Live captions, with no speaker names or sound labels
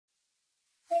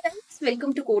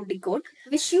welcome to Code Decode.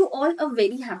 Wish you all a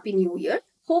very happy new year.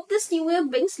 Hope this new year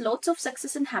brings lots of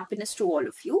success and happiness to all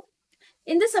of you.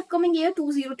 In this upcoming year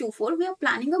 2024, we are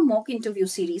planning a mock interview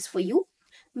series for you,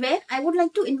 where I would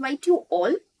like to invite you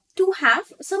all to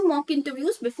have some mock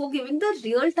interviews before giving the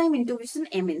real-time interviews in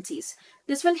MNCs.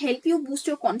 This will help you boost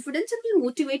your confidence and will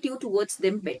motivate you towards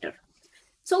them better.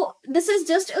 So this is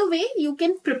just a way you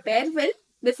can prepare well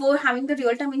before having the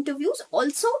real-time interviews.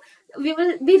 Also, we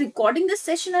will be recording this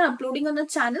session and uploading on the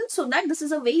channel, so that this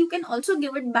is a way you can also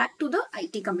give it back to the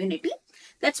IT community.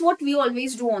 That's what we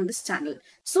always do on this channel.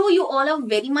 So you all are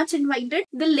very much invited.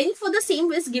 The link for the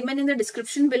same is given in the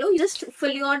description below. You just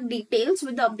fill your details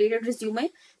with the updated resume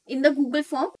in the Google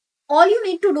form. All you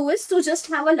need to do is to just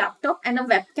have a laptop and a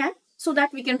webcam, so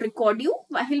that we can record you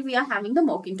while we are having the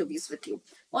mock interviews with you.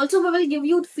 Also, we will give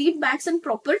you feedbacks and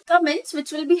proper comments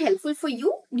which will be helpful for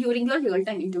you during your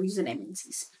real-time interviews in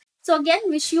MNCs. So again,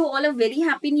 wish you all a very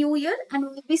happy new year, and we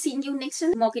will be seeing you next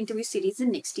in mock interview series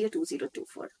in next year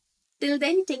 2024. Till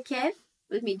then, take care.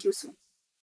 We'll meet you soon.